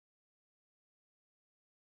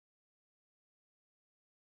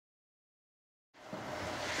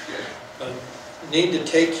I need to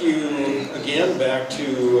take you again back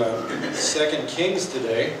to 2 Kings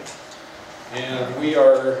today, and we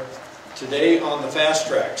are today on the fast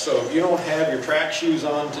track. So if you don't have your track shoes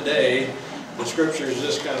on today, the scripture is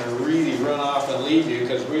just going to really run off and leave you,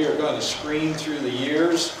 because we are going to scream through the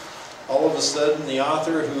years. All of a sudden, the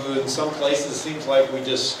author, who in some places seems like we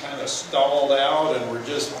just kind of stalled out and we're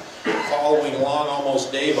just following along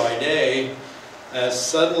almost day by day, has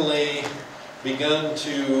suddenly begun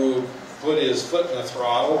to put his foot in the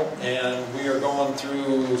throttle, and we are going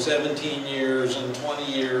through 17 years and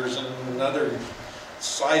 20 years and other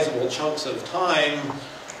sizable chunks of time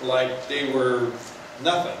like they were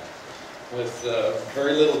nothing, with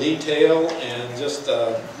very little detail and just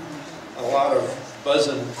a lot of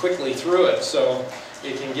buzzing quickly through it, so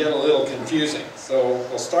it can get a little confusing. So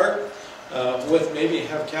we'll start with maybe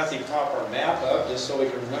have Kathy pop our map up just so we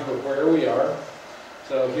can remember where we are.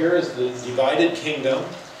 So here is the divided kingdom,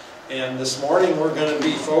 and this morning we're going to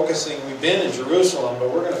be focusing, we've been in Jerusalem, but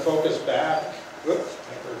we're going to focus back, whoops,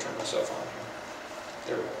 I better turn myself on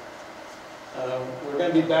here. There we go. We're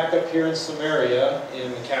going to be back up here in Samaria,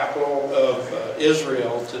 in the capital of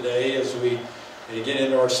Israel today as we get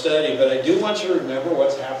into our study, but I do want you to remember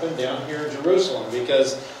what's happened down here in Jerusalem,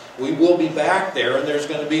 because we will be back there, and there's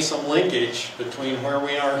going to be some linkage between where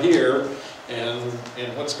we are here and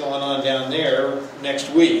what's going on down there next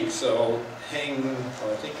week. So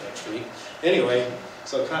I think next week. Anyway,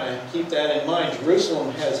 so kind of keep that in mind.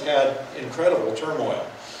 Jerusalem has had incredible turmoil,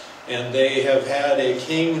 and they have had a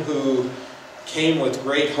king who came with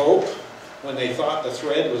great hope when they thought the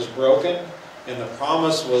thread was broken and the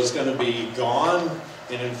promise was going to be gone.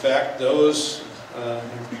 And in fact, those,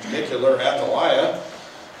 in particular Athaliah,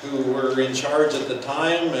 who were in charge at the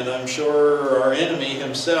time, and I'm sure our enemy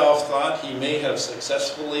himself thought he may have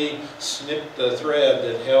successfully snipped the thread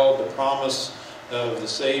that held the promise of the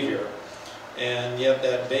Savior. And yet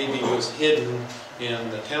that baby was hidden in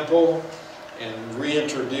the temple and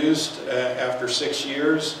reintroduced after 6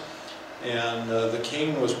 years. And the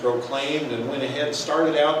king was proclaimed and went ahead and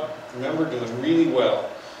started out, remember, doing really well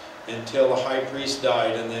until the high priest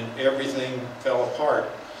died, and then everything fell apart.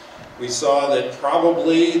 We saw that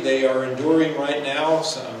probably they are enduring right now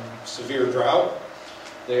some severe drought.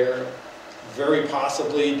 They're very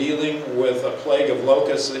possibly dealing with a plague of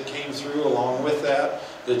locusts that came through along with that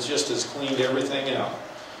just has cleaned everything out.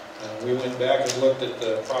 We went back and looked at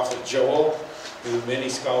the prophet Joel, who many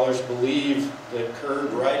scholars believe that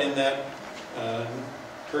occurred right in that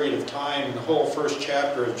period of time. The whole first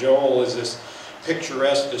chapter of Joel is this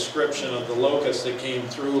picturesque description of the locusts that came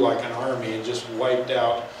through like an army and just wiped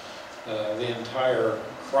out the entire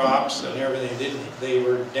crops and everything. They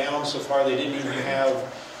were down so far they didn't even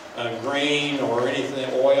have grain or anything,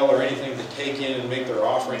 oil or anything to take in and make their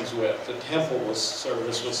offerings with. The temple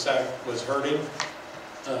service was hurting.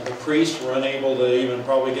 The priests were unable to even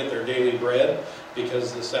probably get their daily bread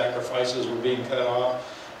because the sacrifices were being cut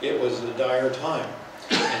off. It was a dire time.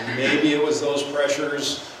 And maybe it was those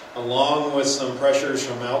pressures, along with some pressures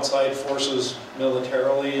from outside forces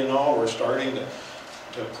militarily and all, were starting to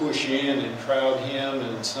push in and crowd him,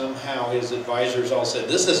 and somehow his advisors all said,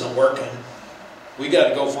 "This isn't working. We got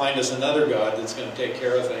to go find us another God that's going to take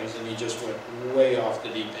care of things," and he just went way off the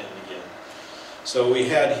deep end again. So we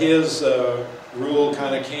had his rule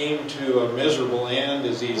kind of came to a miserable end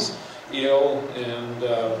as he's ill and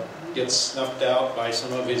gets snuffed out by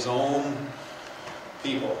some of his own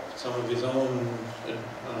people, some of his own,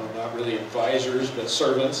 not really advisors, but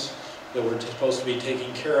servants that were supposed to be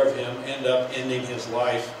taking care of him, end up ending his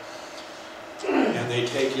life. And they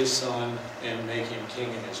take his son and make him king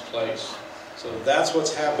in his place. So that's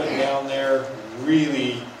what's happened down there.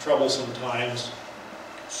 Really troublesome times,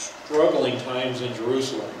 struggling times in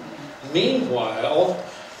Jerusalem. Meanwhile,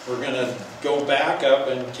 we're going to go back up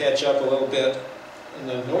and catch up a little bit. In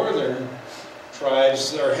the northern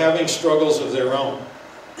tribes are having struggles of their own.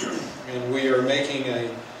 And we are making a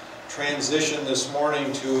transition this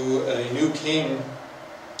morning to a new king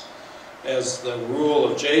as the rule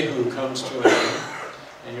of Jehu comes to an end.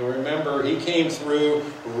 And you'll remember he came through,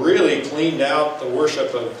 really cleaned out the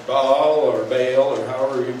worship of Baal or Baal or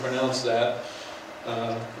however you pronounce that.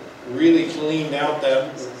 Really cleaned out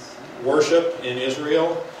that worship in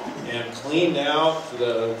Israel and cleaned out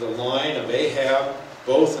the line of Ahab,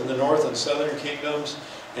 both in the north and southern kingdoms,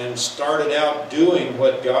 and started out doing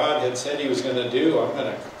what God had said he was going to do. I'm going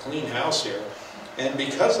to clean house here. And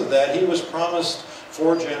because of that, he was promised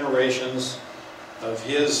 4 generations of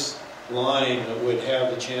his line that would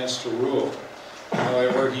have the chance to rule.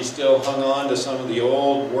 However, he still hung on to some of the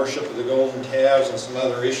old worship of the golden calves and some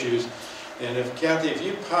other issues. And if Kathy, if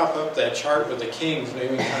you pop up that chart with the kings, maybe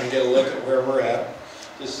we can kind of get a look at where we're at.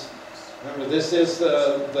 Just remember, this is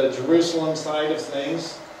the Jerusalem side of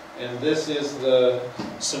things, and this is the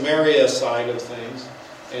Samaria side of things.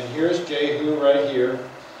 And here's Jehu right here.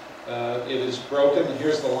 It is broken.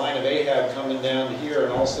 Here's the line of Ahab coming down to here,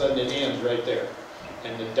 and all of a sudden it ends right there.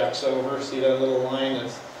 And it ducks over. See that little line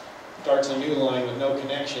that starts a new line with no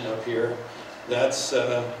connection up here? That's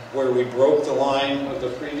where we broke the line of the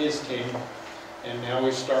previous king. And now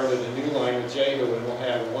we've started a new line with Jehu, and we'll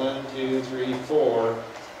have 1, 2, 3, 4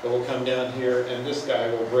 that will come down here, and this guy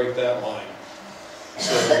will break that line.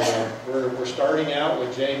 So we're starting out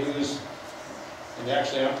with Jehu's, and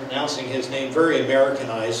actually I'm pronouncing his name very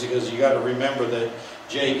Americanized, because you got to remember that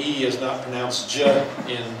J-E is not pronounced J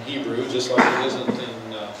in Hebrew, just like it isn't in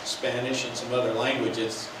Spanish and some other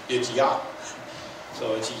languages. It's Yah.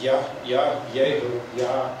 So it's Yehu, Yahu,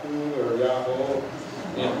 or Yahoo.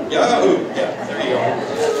 Yeah. Yahoo! Yeah, there you go.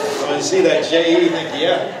 So when you see that J-E, you think,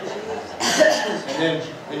 yeah. And then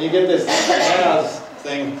when you get this Kaz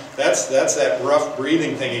thing, that's that rough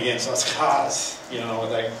breathing thing again. So it's Kaz, you know, with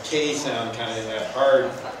that K sound, kind of that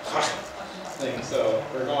hard thing. So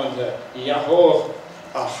we're going to Yahoo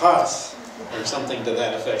Ahaz, or something to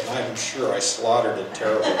that effect. I'm sure I slaughtered it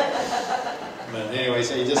terribly. But anyway,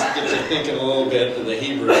 so he just gets you thinking a little bit of the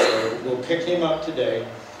Hebrew. So we'll pick him up today,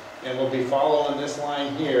 and we'll be following this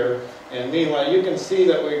line here. And meanwhile, you can see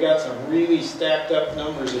that we've got some really stacked up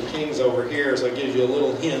numbers of kings over here, so it gives you a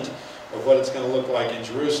little hint of what it's going to look like in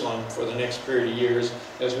Jerusalem for the next period of years.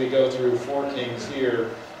 As we go through 4 kings here,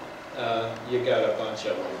 you got a bunch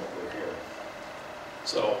of them over here.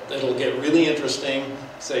 So it'll get really interesting.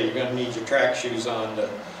 Say you're going to need your track shoes on to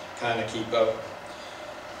kind of keep up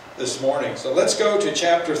this morning. So let's go to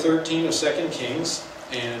chapter 13 of 2 Kings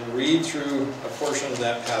and read through a portion of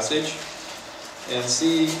that passage and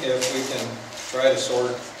see if we can try to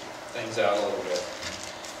sort things out a little bit.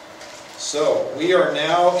 So we are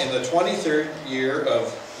now in the 23rd year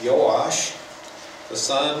of Joash, the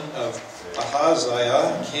son of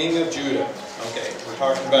Ahaziah, king of Judah. Okay, we're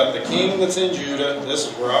talking about the king that's in Judah. This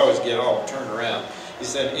is where I always get all turned around. He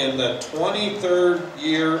said, in the 23rd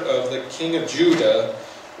year of the king of Judah,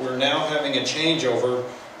 we're now having a changeover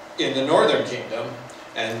in the northern kingdom,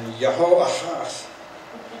 and Jehoahaz,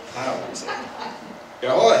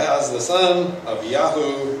 Jehoahaz, the son of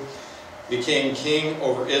Yahu, became king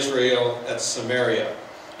over Israel at Samaria,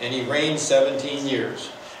 and he reigned 17 years.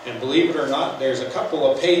 And believe it or not, there's a couple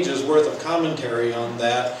of pages worth of commentary on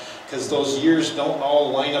that, because those years don't all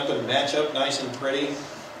line up and match up nice and pretty,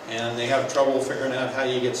 and they have trouble figuring out how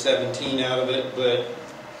you get 17 out of it, but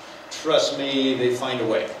trust me, they find a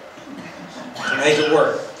way to make it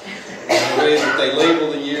work. And the way that they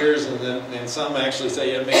label the years, and some actually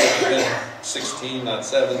say it may have been 16, not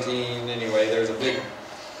 17. Anyway, there's a big...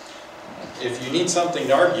 If you need something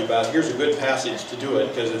to argue about, here's a good passage to do it,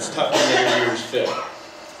 because it's tough to make the years fit.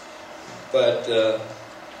 But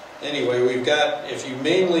anyway, we've got, if you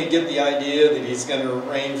mainly get the idea that he's going to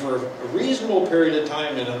reign for a reasonable period of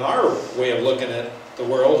time, and in our way of looking at the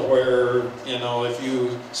world, where, you know, if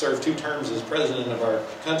you serve 2 terms as president of our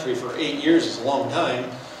country for 8 years is a long time,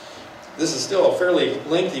 this is still a fairly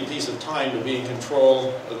lengthy piece of time to be in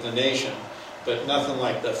control of the nation, but nothing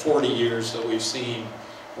like the 40 years that we've seen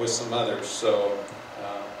with some others. So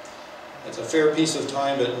it's a fair piece of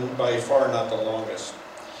time, but by far not the longest.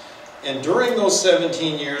 And during those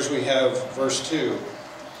 17 years, we have verse 2.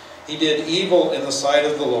 He did evil in the sight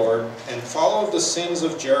of the Lord and followed the sins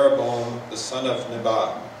of Jeroboam, the son of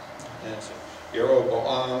Nebat. And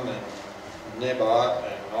Jeroboam and Nebat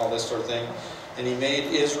and all this sort of thing. And he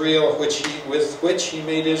made Israel, with which he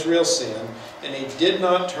made Israel sin, and he did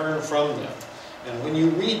not turn from them. And when you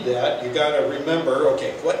read that, you got to remember,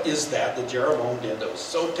 okay, what is that Jeroboam did that was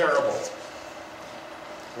so terrible?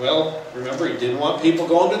 Well, remember, he didn't want people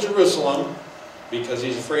going to Jerusalem because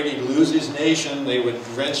he's afraid he'd lose his nation. They would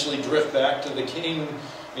eventually drift back to the king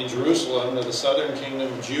in Jerusalem, to the southern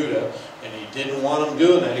kingdom of Judah, and he didn't want them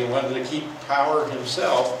doing that. He wanted to keep power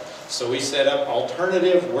himself, so he set up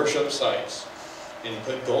alternative worship sites. And he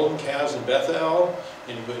put golden calves in Bethel,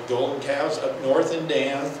 and he put golden calves up north in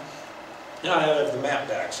Dan. Now I have the map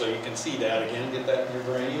back so you can see that again, get that in your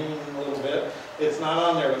brain a little bit. It's not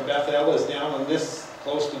on there, but Bethel is down on this,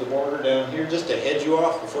 close to the border down here, just to head you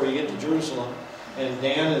off before you get to Jerusalem. And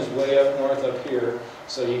Dan is way up north up here,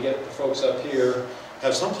 so you get the folks up here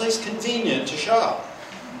have someplace convenient to shop.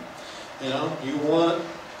 You know, you want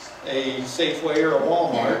a Safeway or a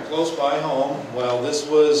Walmart close by home. Well, this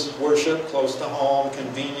was worship close to home,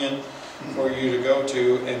 convenient for you to go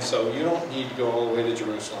to, and so you don't need to go all the way to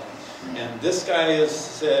Jerusalem. And this guy has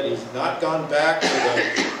said he's not gone back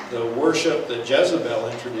to the worship that Jezebel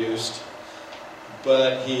introduced,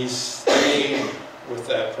 but he's stayed with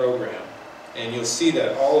that program. And you'll see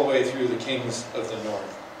that all the way through the kings of the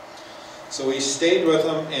north. So he stayed with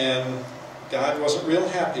them, and God wasn't real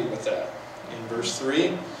happy with that. In verse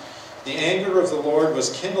 3, the anger of the Lord was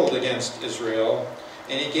kindled against Israel,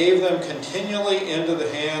 and he gave them continually into the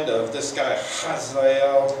hand of this guy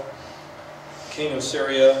Hazael, king of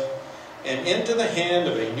Syria, and into the hand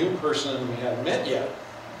of a new person we haven't met yet,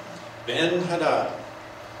 Ben-Hadad.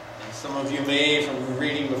 And some of you may, from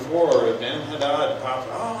reading before, Ben-Hadad popped,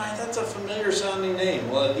 oh, that's a familiar sounding name.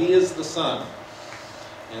 Well, he is the son.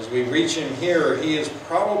 As we reach him here, he is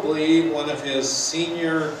probably one of his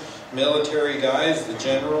senior military guys, the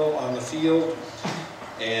general on the field,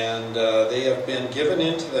 and they have been given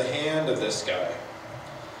into the hand of this guy.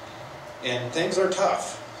 And things are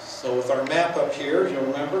tough. So with our map up here, you'll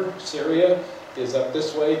remember, Syria is up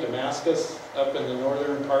this way, Damascus up in the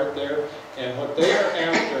northern part there, and what they are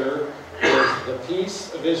after is the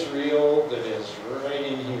piece of Israel that is right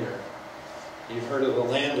in here. You've heard of the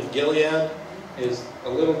land of Gilead, is a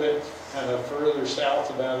little bit kind of further south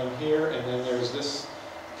about in here, and then there's this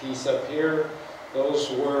piece up here. Those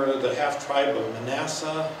were the half-tribe of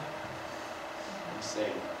Manasseh. Let's say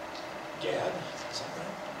Gad, is that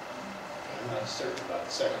right? I'm not certain about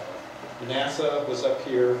the second one. Manasseh was up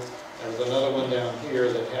here. There was another one down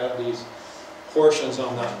here that had these portions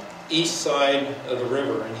on the east side of the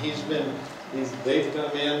river, and they've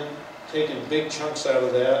come in, taken big chunks out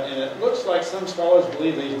of that, and it looks like some scholars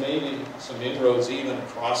believe they've made some inroads even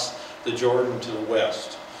across the Jordan to the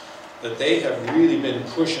west. That they have really been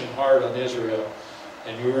pushing hard on Israel.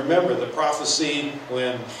 And you remember the prophecy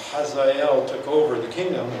when Hazael took over the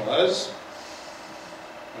kingdom was,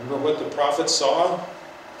 remember what the prophet saw?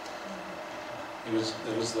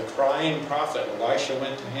 It was the crying prophet. Elisha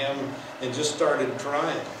went to him and just started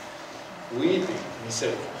crying, weeping. And he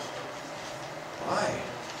said, why?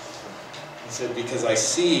 He said, because I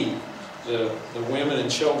see the women and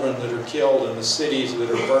children that are killed and the cities that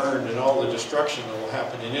are burned and all the destruction that will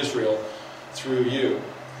happen in Israel through you.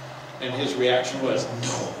 And his reaction was,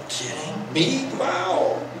 no kidding? Me?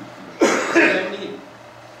 Wow!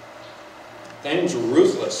 Things were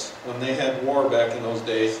ruthless when they had war back in those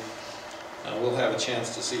days. We'll have a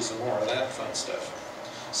chance to see some more of that fun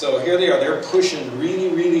stuff. So here they are. They're pushing really,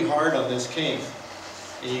 really hard on this king.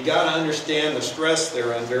 And you got to understand the stress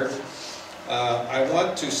they're under. I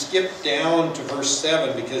want to skip down to verse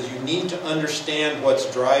 7 because you need to understand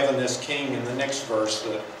what's driving this king in the next verse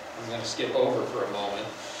that I'm going to skip over for a moment.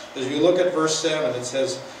 As you look at verse 7, it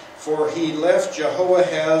says, for he left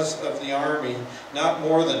Jehoahaz of the army not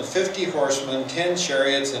more than 50 horsemen, 10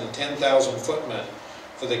 chariots, and 10,000 footmen.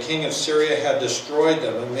 For the king of Syria had destroyed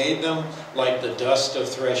them and made them like the dust of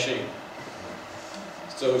threshing.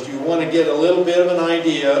 So if you want to get a little bit of an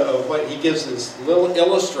idea of what he gives this little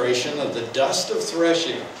illustration of the dust of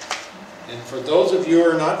threshing. And for those of you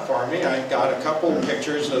who are not farming, I got a couple of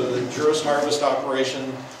pictures of the Juris Harvest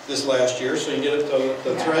operation this last year, so you get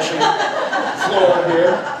the threshing floor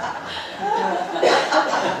here.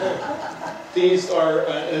 These are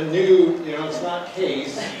a new, it's not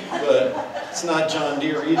Case, but it's not John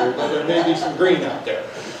Deere either, but there may be some green out there.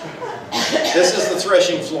 This is the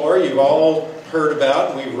threshing floor you've all heard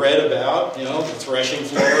about and we've read about, the threshing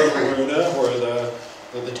floor of Aruna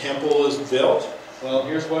where the temple is built. Well,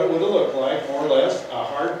 here's what it would have looked like, more or less, a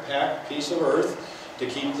hard-packed piece of earth to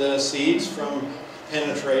keep the seeds from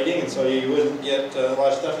penetrating, and so you wouldn't get a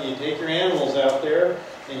lot of stuff. And you take your animals out there,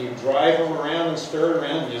 and you drive them around and stir it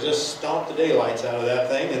around, and you just stomp the daylights out of that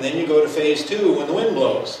thing, and then you go to phase 2 when the wind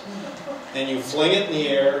blows. And you fling it in the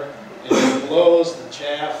air, and it blows the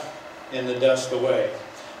chaff and the dust away.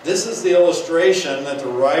 This is the illustration that the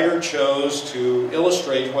writer chose to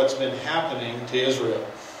illustrate what's been happening to Israel.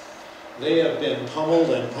 They have been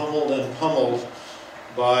pummeled and pummeled and pummeled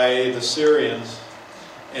by the Syrians,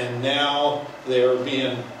 and now they're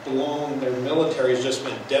being blown, their military has just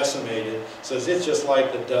been decimated. It says it's just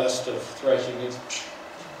like the dust of threshing, it's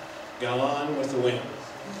gone with the wind.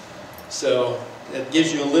 So it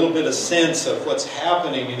gives you a little bit of sense of what's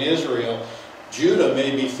happening in Israel. Judah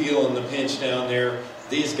may be feeling the pinch down there.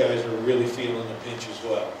 These guys are really feeling the pinch as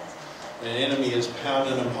well. The enemy is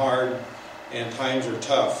pounding them hard, and times are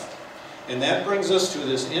tough. And that brings us to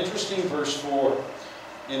this interesting verse 4.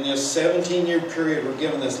 In this 17-year period, we're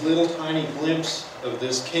given this little tiny glimpse of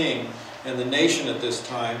this king and the nation at this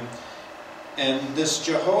time. And this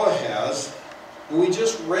Jehoahaz, who we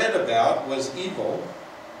just read about, was evil.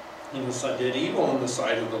 He did evil in the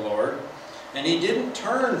sight of the Lord. And he didn't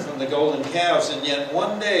turn from the golden calves, and yet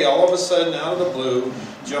one day, all of a sudden, out of the blue,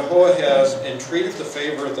 Jehoahaz entreated the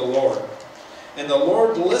favor of the Lord. And the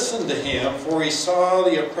Lord listened to him, for he saw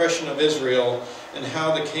the oppression of Israel, and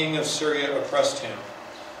how the king of Syria oppressed him.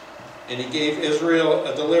 And he gave Israel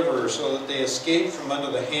a deliverer, so that they escaped from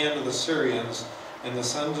under the hand of the Syrians, and the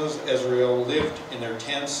sons of Israel lived in their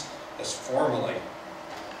tents as formerly.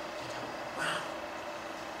 Wow.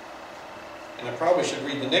 And I probably should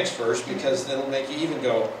read the next verse, because it'll make you even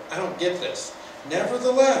go, I don't get this.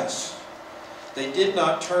 Nevertheless, they did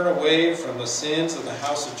not turn away from the sins of the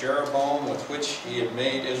house of Jeroboam, with which he had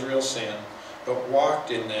made Israel sin, but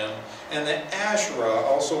walked in them. And the Asherah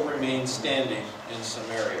also remained standing in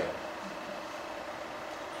Samaria.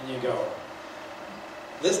 And you go,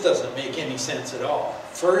 this doesn't make any sense at all.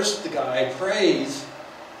 First, the guy prays,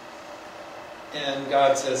 and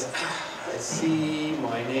God says, I see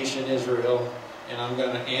my nation Israel, and I'm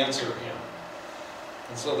going to answer him.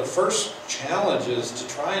 And so the first challenge is to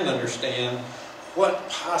try and understand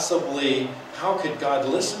how could God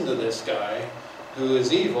listen to this guy who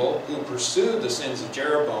is evil, who pursued the sins of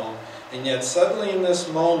Jeroboam, and yet suddenly in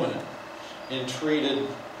this moment entreated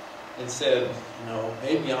and said, no,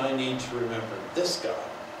 maybe I need to remember this God.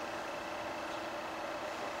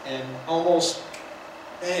 And almost,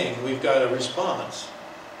 bang, we've got a response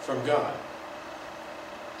from God.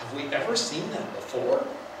 Have we ever seen that before?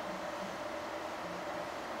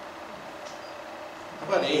 How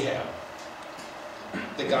about Ahab?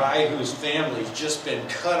 The guy whose family's just been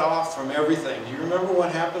cut off from everything. Do you remember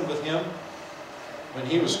what happened with him? When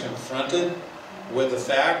he was confronted with the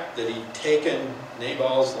fact that he'd taken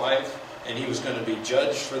Nabal's life and he was going to be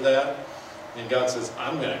judged for that. And God says,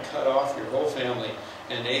 I'm going to cut off your whole family.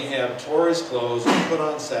 And Ahab tore his clothes and put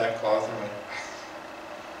on sackcloth and went,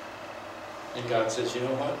 and God says, you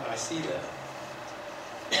know what? I see that.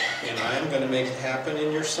 And I'm going to make it happen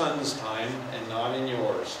in your son's time and not in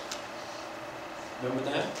yours. Remember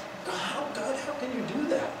that? God, how can you do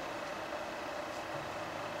that?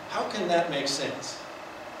 How can that make sense?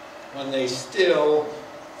 When they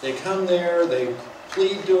come there, they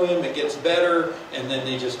plead to him, it gets better, and then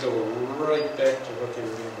they just go right back to what they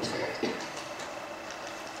were doing before.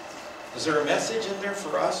 Is there a message in there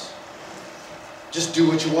for us? Just do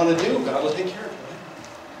what you want to do. God will take care of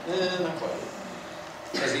you. Not quite.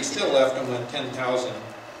 Because he still left them with 10,000.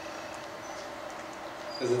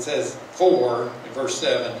 Because it says 4 in verse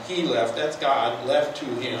 7, he left, that's God, left to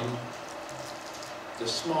him the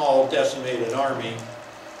small decimated army.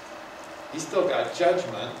 He's still got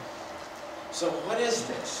judgment. So what is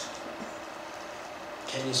this?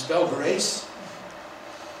 Can you spell grace?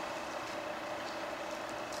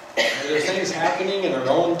 Are there things happening in our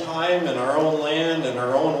own time, in our own land, in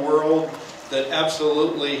our own world that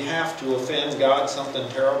absolutely have to offend God something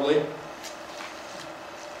terribly?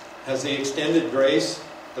 Has he extended grace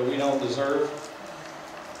that we don't deserve?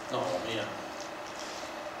 Oh man.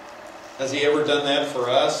 Has he ever done that for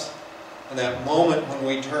us? In that moment when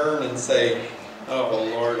we turn and say, oh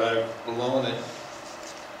Lord, I've blown it.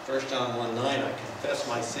 1 John 1:9, I confess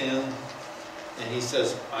my sin. And he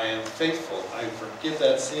says, I am faithful. I forgive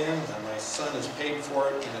that sin, and my son has paid for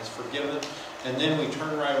it, and it's forgiven. And then we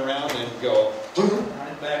turn right around and go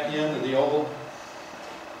right back into the old.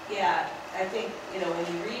 Yeah, I think, when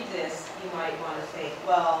you read this, you might want to think,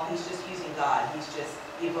 well, he's just using God. He's just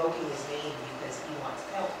evoking his name because he wants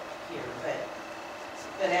help here.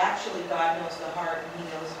 But actually, God knows the heart, and he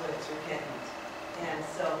knows when it's repentant. And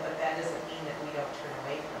so, but that doesn't mean that we don't turn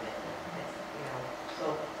away from it.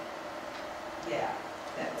 So, yeah,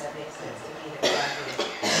 that makes sense to me that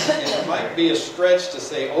God And it might be a stretch to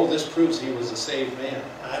say, oh, this proves he was a saved man.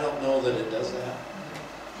 I don't know that it does that.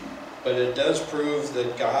 But it does prove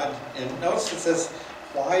that God, and notice it says,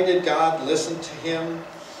 why did God listen to him?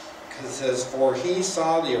 Because it says, for he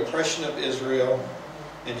saw the oppression of Israel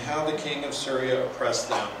and how the king of Syria oppressed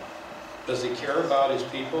them. Does he care about his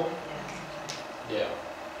people? Yeah.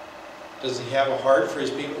 Does he have a heart for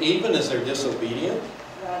his people, even as they're disobedient?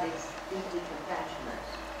 God is deeply compassionate.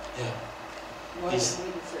 Yeah. More than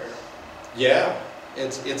we deserve. Yeah.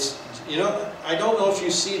 It's I don't know if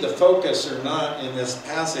you see the focus or not in this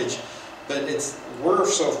passage, but we're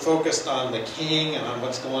so focused on the king and on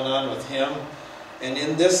what's going on with him. And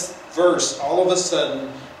in this verse, all of a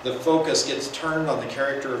sudden, the focus gets turned on the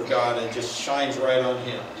character of God and just shines right on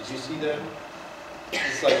him. Did you see that?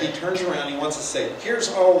 It's like he turns around, he wants to say, here's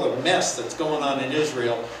all the mess that's going on in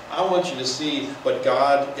Israel. I want you to see what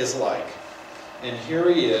God is like. And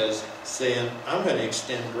here he is saying, I'm going to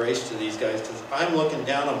extend grace to these guys because I'm looking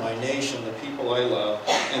down on my nation, the people I love,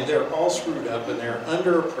 and they're all screwed up and they're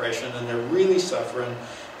under oppression and they're really suffering.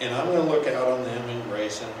 and I'm going to look out on them in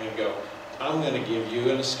grace, and I'm going to go, I'm going to give you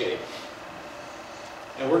an escape.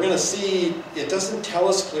 And we're going to see, it doesn't tell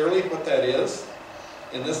us clearly what that is.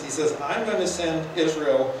 In this, he says, I'm going to send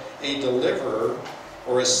Israel a deliverer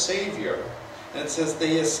or a savior. And it says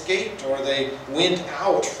they escaped, or they went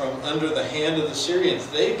out from under the hand of the Syrians.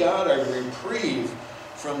 They got a reprieve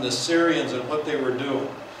from the Syrians and what they were doing.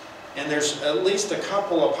 And there's at least a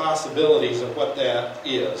couple of possibilities of what that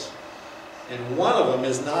is. And one of them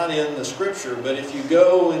is not in the scripture, but if you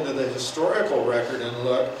go into the historical record and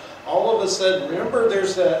look, all of a sudden, remember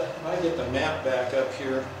there's that, I get the map back up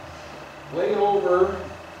here, way over,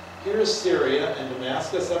 here's Syria and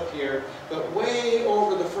Damascus up here, but way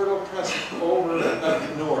over the Fertile Crescent, over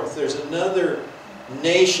up north, there's another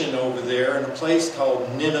nation over there in a place called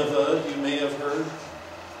Nineveh, you may have heard.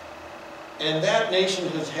 And that nation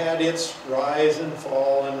has had its rise and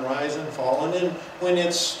fall and rise and fall. And then when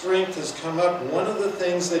its strength has come up, one of the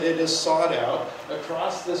things that it has sought out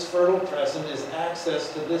across this Fertile Crescent is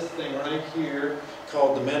access to this thing right here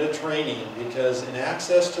called the Mediterranean. Because in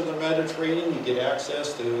access to the Mediterranean, you get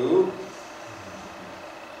access to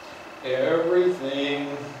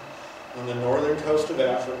everything on the northern coast of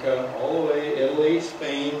Africa, all the way Italy,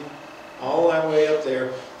 Spain, all that way up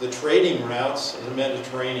there, the trading routes of the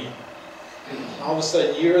Mediterranean. All of a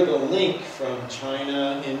sudden, you're the link from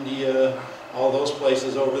China, India, all those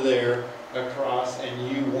places over there across, and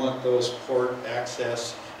you want those port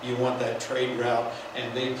access, you want that trade route,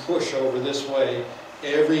 and they push over this way.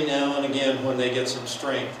 Every now and again, when they get some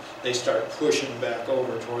strength, they start pushing back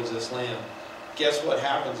over towards this land. Guess what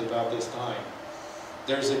happens about this time?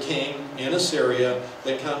 There's a king in Assyria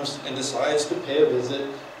that comes and decides to pay a visit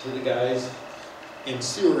to the guys in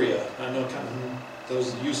Syria. I know kind of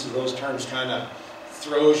those use of those terms kind of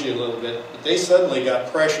throws you a little bit, but they suddenly got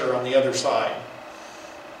pressure on the other side.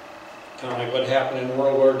 Kind of like what happened in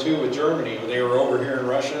World War II with Germany, where they were over here in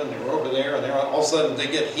Russia and they were over there, and all of a sudden they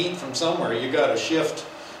get heat from somewhere. You got to shift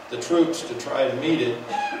the troops to try to meet it.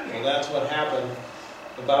 Well, that's what happened.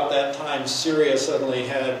 About that time, Syria suddenly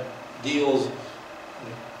had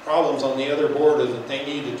problems on the other border that they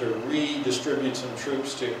needed to redistribute some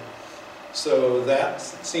troops to. So that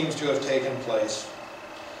seems to have taken place.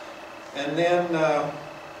 And then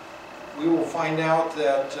we will find out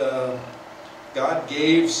that God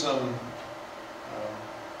gave some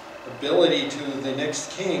ability to the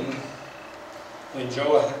next king when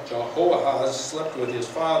Jehoahaz slept with his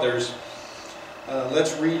fathers.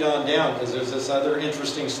 Let's read on down, because there's this other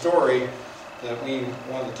interesting story that we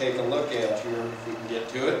want to take a look at here, if we can get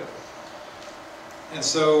to it. And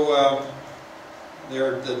so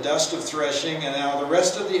they're the dust of threshing, and now the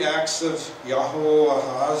rest of the acts of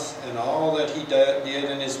Jehoahaz and all that he did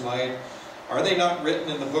in his might, are they not written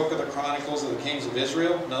in the book of the Chronicles of the Kings of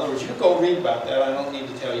Israel? In other words, you can go read about that. I don't need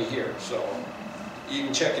to tell you here. So you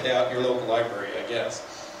can check it out in your local library, I guess.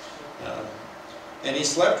 And he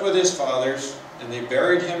slept with his fathers, and they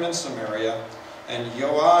buried him in Samaria, and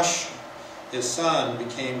Joash, his son,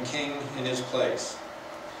 became king in his place.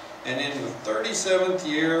 And in the 37th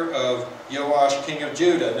year of Joash, king of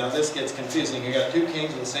Judah, now this gets confusing, you got two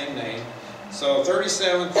kings with the same name. So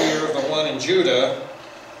 37th year of the one in Judah,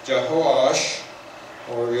 Jehoash,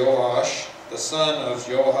 or Joash, the son of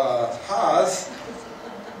Jehoahaz,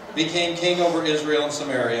 became king over Israel and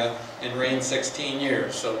Samaria and reigned 16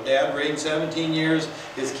 years. So dad reigned 17 years,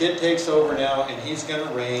 his kid takes over now, and he's going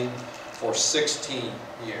to reign for 16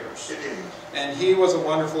 years. And he was a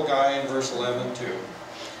wonderful guy in verse 11 too.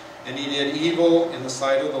 And he did evil in the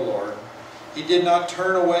sight of the Lord. He did not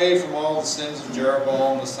turn away from all the sins of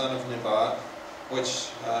Jeroboam the son of Nebat, which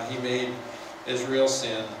he made Israel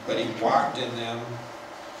sin, but he walked in them.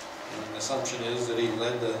 And the assumption is that he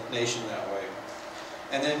led the nation that way.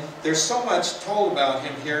 And then there's so much told about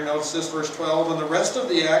him here. Notice this, verse 12. And the rest of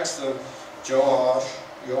the acts of Joash,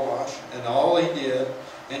 and all he did,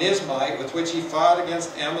 and his might, with which he fought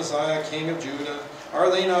against Amaziah, king of Judah, are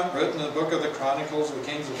they not written in the book of the Chronicles of the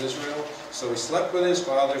Kings of Israel? So he slept with his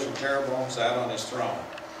fathers, and Jeroboam sat on his throne.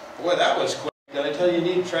 Boy, that was quick. Did I tell you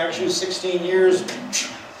you need track shoes? 16 years,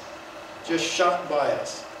 just shot by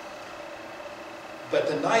us. But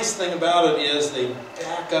the nice thing about it is they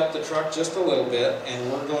back up the truck just a little bit, and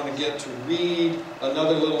we're going to get to read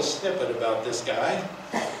another little snippet about this guy.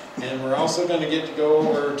 And we're also going to get to go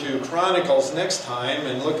over to Chronicles next time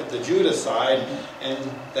and look at the Judah side, and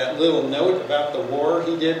that little note about the war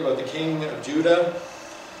he did with the king of Judah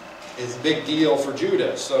is a big deal for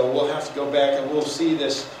Judah. So we'll have to go back and we'll see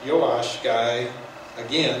this Joash guy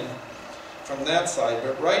again from that side.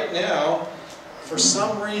 But right now, for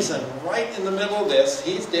some reason, right in the middle of this,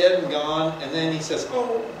 he's dead and gone, and then he says,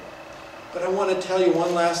 oh, But I want to tell you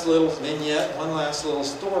one last little vignette, one last little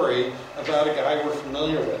story about a guy we're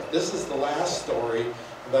familiar with. This is the last story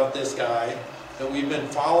about this guy that we've been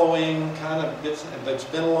following kind of, but it's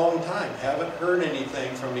been a long time. Haven't heard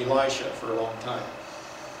anything from Elisha for a long time.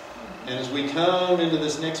 And as we come into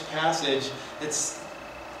this next passage, it's,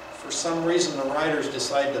 for some reason, the writers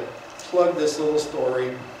decide to plug this little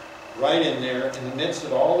story right in there in the midst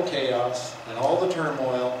of all the chaos and all the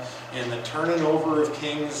turmoil and the turning over of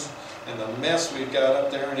kings and the mess we've got up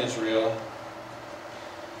there in Israel.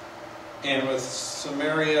 And with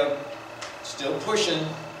Samaria still pushing,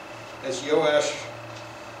 as Joash,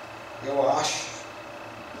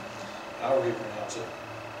 however you pronounce it,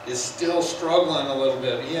 is still struggling a little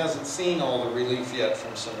bit. He hasn't seen all the relief yet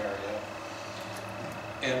from Samaria.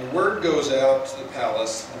 And word goes out to the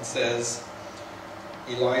palace and says,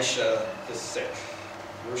 Elisha is sick.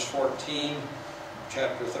 Verse 14,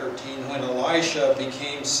 chapter 13, when Elisha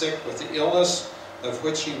became sick with the illness of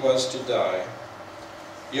which he was to die,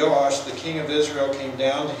 Joash, the king of Israel, came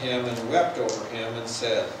down to him and wept over him and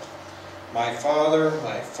said, my father,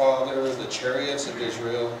 the chariots of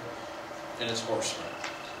Israel and its horsemen.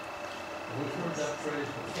 We've heard that phrase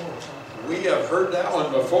before. We have heard that one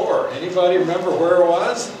before. Anybody remember where it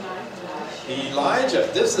was? Elijah.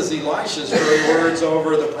 This is Elisha's very words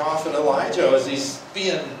over the prophet Elijah as he's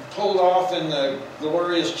being pulled off in the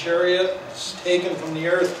glorious chariot, taken from the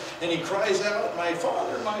earth, and he cries out, my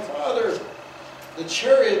father, the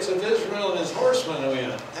chariots of Israel and his horsemen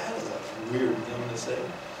win. That is a weird thing to say.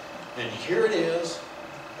 And here it is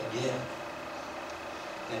again.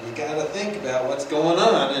 And you got to think about what's going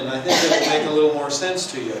on, and I think it'll make a little more sense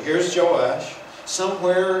to you. Here's Joash,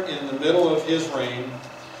 somewhere in the middle of his reign,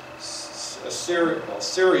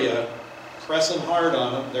 Syria pressing hard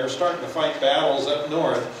on them. They're starting to fight battles up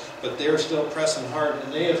north, but they're still pressing hard,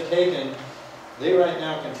 and they right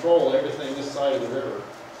now control everything this side of the river.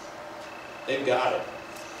 They've got it,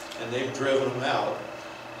 and they've driven them out.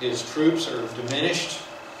 His troops are diminished.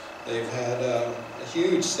 They've had a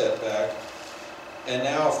huge setback. And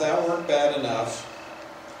now, if that weren't bad enough,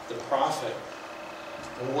 the prophet,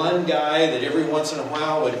 the one guy that every once in a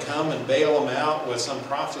while would come and bail them out with some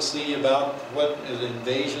prophecy about what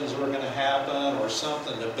invasions were going to happen or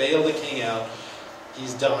something to bail the king out,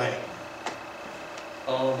 he's dying.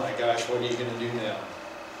 Oh my gosh, what are you going to do now?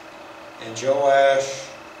 And Joash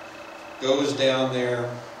goes down there,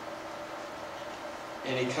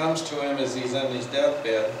 and he comes to him as he's on his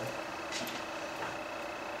deathbed.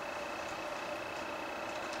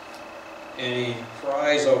 And he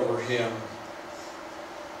cries over him,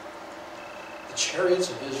 the chariots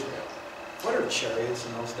of Israel. What are chariots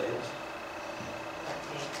in those days?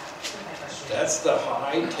 That's the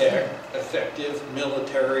high-tech, effective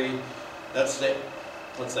military, that's the,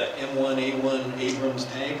 what's that, M1A1 Abrams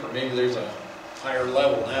tank, or maybe there's a higher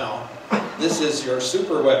level now. This is your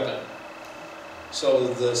super weapon. So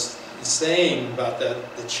the saying about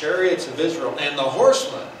that, the chariots of Israel and the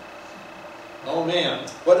horsemen, oh man,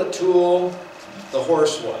 what a tool the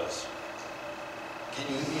horse was.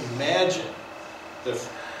 Can you imagine the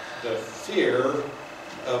fear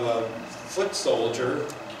of a foot soldier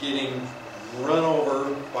getting run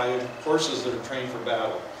over by horses that are trained for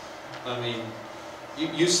battle? I mean,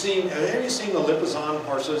 have you seen the Lipizzan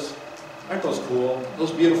horses? Aren't those cool?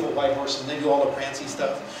 Those beautiful white horses, and they do all the prancy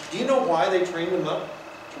stuff. Do you know why they trained them up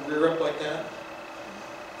to rear up like that?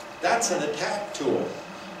 That's an attack tool.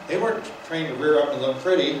 They weren't trained to rear up and look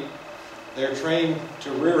pretty. They're trained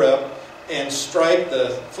to rear up and strike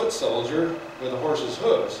the foot soldier with a horse's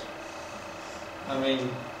hooves. I mean,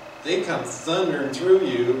 they come thundering through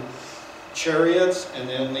you, chariots, and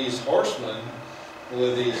then these horsemen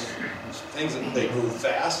with these things that they move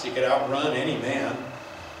fast. You could outrun any man.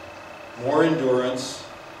 More endurance.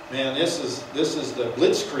 Man, this is the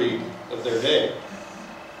blitzkrieg of their day.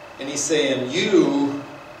 And he's saying, you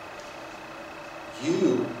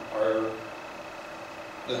are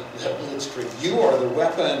the blitzkrieg. You are the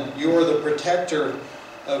weapon. You are the protector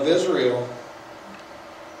of Israel.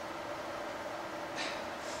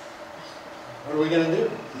 What are we going to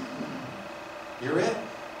do? You're it.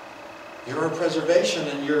 You're our preservation,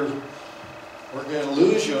 and we're going to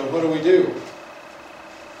lose you, and what do?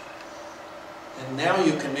 And now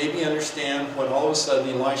you can maybe understand what all of a sudden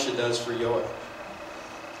Elisha does for Joash.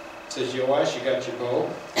 It says, Joash, you got your bow.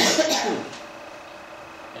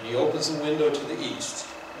 And he opens the window to the east.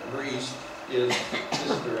 Remember, east is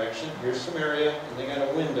this direction. Here's Samaria, and they got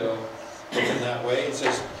a window looking that way. It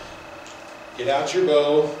says, get out your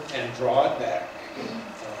bow and draw it back.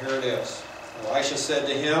 So here it is. Elisha said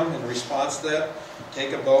to him in response to that,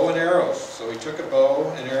 take a bow and arrows. So he took a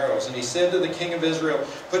bow and arrows. And he said to the king of Israel,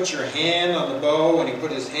 put your hand on the bow. And he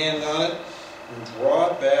put his hand on it and draw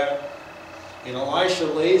it back. And Elisha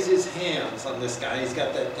lays his hands on this guy. He's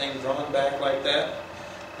got that thing drawn back like that.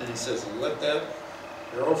 And he says, let that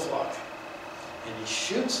arrow fly. And he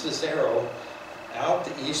shoots this arrow out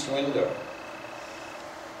the east window.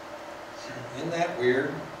 Isn't that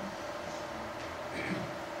weird?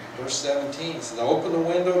 Verse 17 says, open the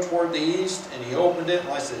window toward the east, and he opened it, and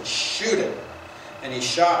I said, shoot it. And he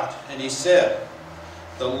shot, and he said,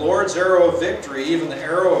 the Lord's arrow of victory, even the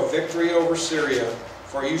arrow of victory over Syria,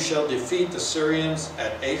 for you shall defeat the Syrians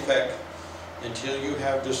at Aphek until you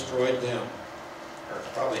have destroyed them. Or it's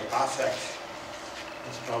probably Aphek.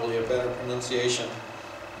 It's probably a better pronunciation.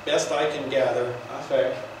 Best I can gather,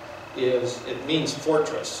 Aphek it means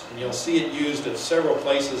fortress, and you'll see it used at several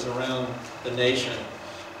places around the nation.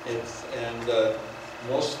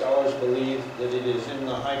 Most scholars believe that it is in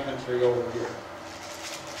the high country over here.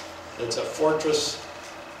 It's a fortress,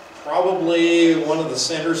 probably one of the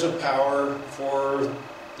centers of power for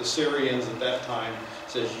the Syrians at that time.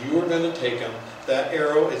 It says you are going to take them. That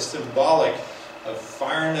arrow is symbolic of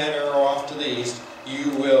firing that arrow off to the east.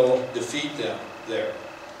 You will defeat them there.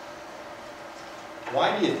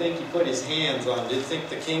 Why do you think he put his hands on? Did you think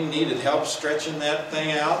the king needed help stretching that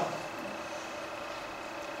thing out?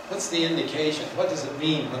 What's the indication? What does it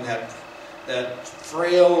mean when that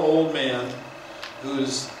frail old man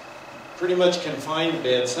who's pretty much confined to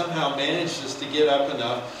bed somehow manages to get up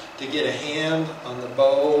enough to get a hand on the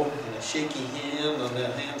bow and a shaky hand on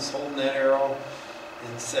that hand holding that arrow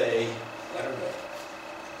and say, let her go?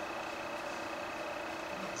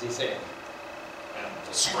 What's he saying? And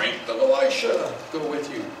the strength of Elisha go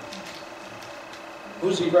with you.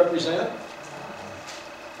 Who's he represent?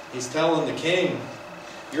 He's telling the king,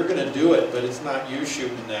 you're going to do it, but it's not you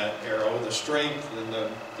shooting that arrow. The strength and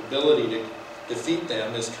the ability to defeat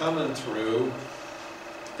them is coming through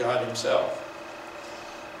God himself.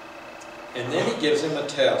 And then he gives him a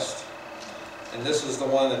test. And this is the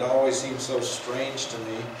one that always seems so strange to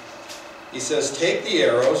me. He says, take the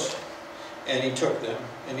arrows. And he took them.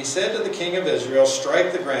 And he said to the king of Israel,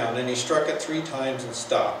 strike the ground. And he struck it 3 times and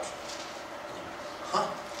stopped. Huh?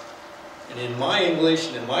 And in my English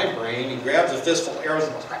and in my brain, he grabs a fistful of arrows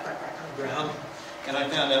and goes crack, crack, crack on the ground. And I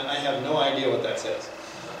found out I have no idea what that says.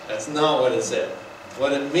 That's not what it said.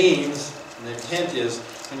 What it means, and the intent is,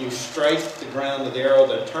 when you strike the ground with the arrow,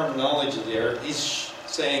 the terminology there, he's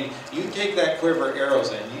saying, you take that quiver of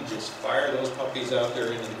arrows and you just fire those puppies out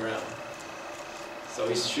there into the ground. So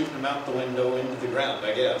he's shooting them out the window into the ground,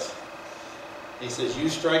 I guess. He says, you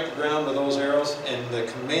strike the ground with those arrows, and the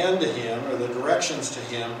command to him, or the directions to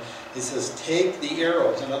him, he says, take the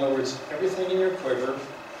arrows. In other words, everything in your quiver,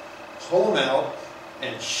 pull them out,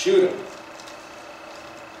 and shoot them.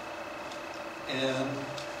 And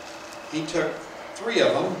he took 3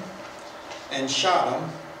 of them, and shot them,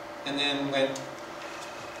 and then went,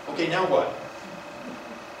 okay, now what?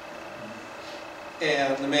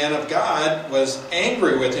 And the man of God was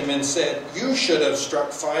angry with him and said, you should have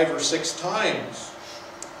struck 5 or 6 times.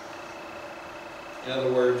 In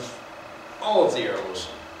other words, all of the arrows,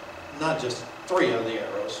 not just 3 of the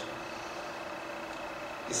arrows.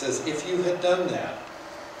 He says, if you had done that,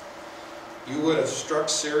 you would have struck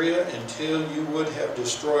Syria until you would have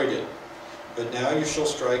destroyed it. But now you shall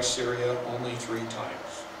strike Syria only 3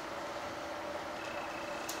 times.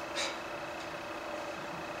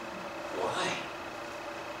 Why?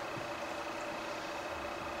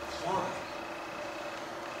 Why?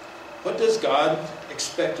 What does God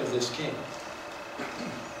expect of this king?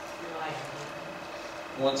 Rely on him.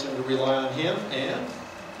 He wants him to rely on him, and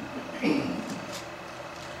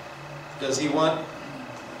does he want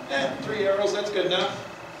 3 arrows, that's good enough?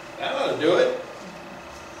 That ought to do it.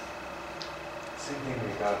 Same thing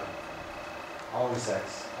that God always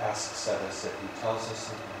asks of us. If he tells us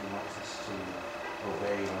something, he wants us to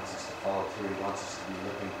obey, he wants us to follow through, he wants us to be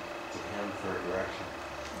looking to him for direction.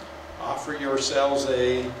 Offer yourselves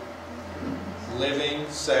a living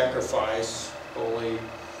sacrifice, holy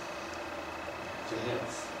to him.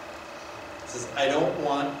 He says, I don't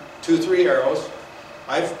want 2, 3 arrows.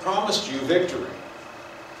 I've promised you victory.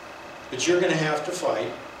 But you're going to have to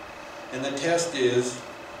fight. And the test is,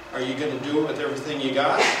 are you going to do it with everything you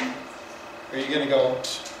got? Or are you going to go,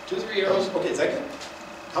 2, 3 arrows? Okay, is that good?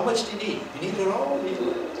 How much do you need? You need it all? You need a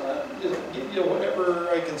little time? Just give you whatever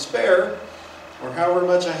I can spare, or however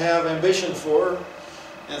much I have ambition for.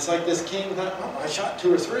 And it's like this king thought, oh, I shot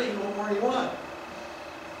 2 or 3, what more do you want?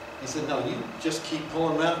 He said, no, you just keep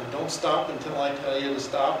pulling them out and don't stop until I tell you to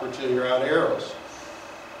stop or till you're out of arrows.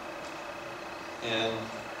 And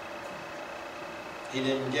he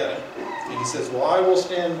didn't get it. And he says, well, I will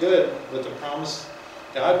stand good with the promise.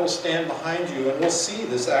 God will stand behind you. And we'll see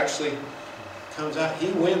this actually comes out.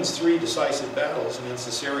 He wins 3 decisive battles against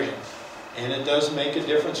the Syrians. And it does make a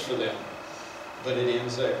difference for them. But it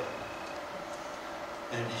ends there.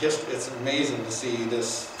 And it's amazing to see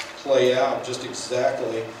this play out just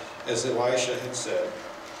exactly as Elisha had said.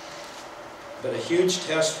 But a huge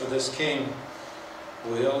test for this king,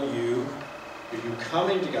 if you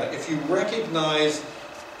coming to God, if you recognize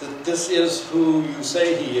that this is who you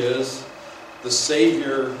say he is, the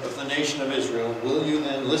Savior of the nation of Israel, will you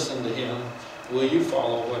then listen to him? Will you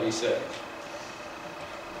follow what he said?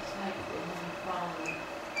 It's like when you follow,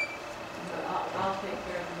 I'll take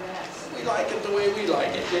care of the rest. We like it the way we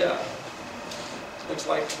like it, yeah. Looks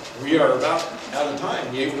like we are about out of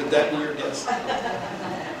time. Would that be your guess?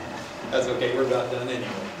 That's okay, we're about done anyway.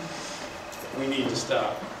 We need to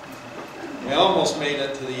stop. We almost made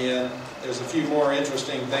it to the end. There's a few more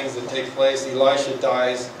interesting things that take place. Elisha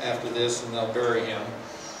dies after this and they'll bury him.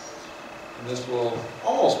 And this will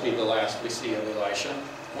almost be the last we see of Elisha.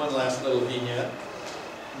 One last little vignette.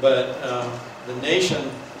 But the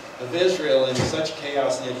nation of Israel in such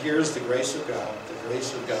chaos, and yet here's the grace of God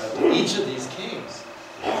to each of these kings.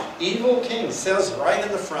 Evil kings, says right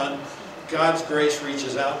in the front, God's grace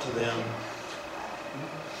reaches out to them.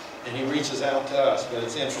 And he reaches out to us. But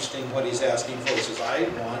it's interesting what he's asking for. He says, I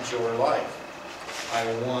want your life. I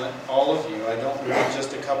want all of you. I don't want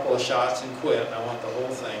just a couple of shots and quit. I want the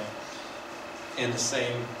whole thing. And the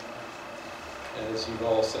same, as you've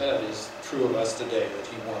all said, is true of us today, that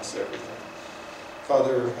he wants everything.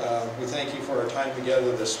 Father, we thank you for our time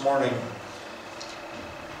together this morning,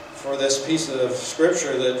 for this piece of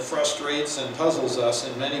Scripture that frustrates and puzzles us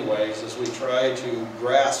in many ways as we try to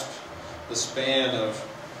grasp the span of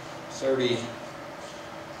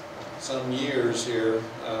 30-some years here,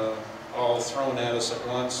 all thrown at us at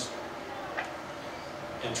once,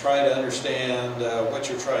 and try to understand what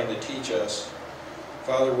you're trying to teach us.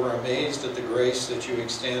 Father, we're amazed at the grace that you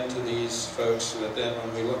extend to these folks, so that then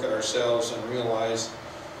when we look at ourselves and realize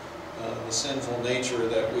the sinful nature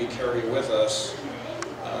that we carry with us,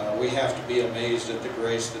 we have to be amazed at the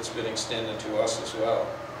grace that's been extended to us as well.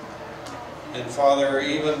 And Father,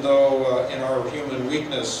 even though in our human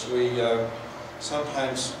weakness we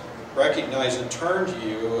sometimes recognize and turn to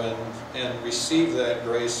you and receive that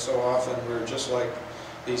grace, so often we're just like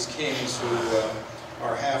these kings who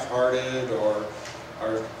are half-hearted or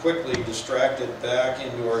are quickly distracted back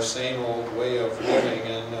into our same old way of living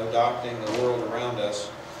and adopting the world around us.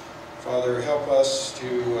 Father, help us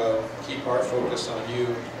to keep our focus on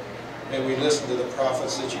you. May we listen to the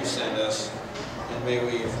prophets that you send us. And may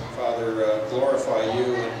we, Father, glorify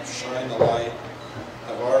you and shine the light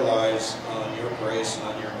of our lives on your grace and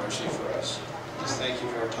on your mercy for us. Just thank you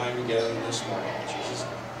for our time together this morning. In Jesus'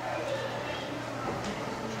 name.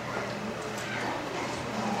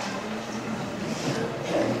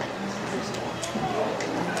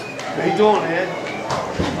 How you doing, Ed? I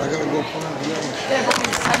gotta go find the other. They're going to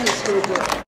Sunday school book.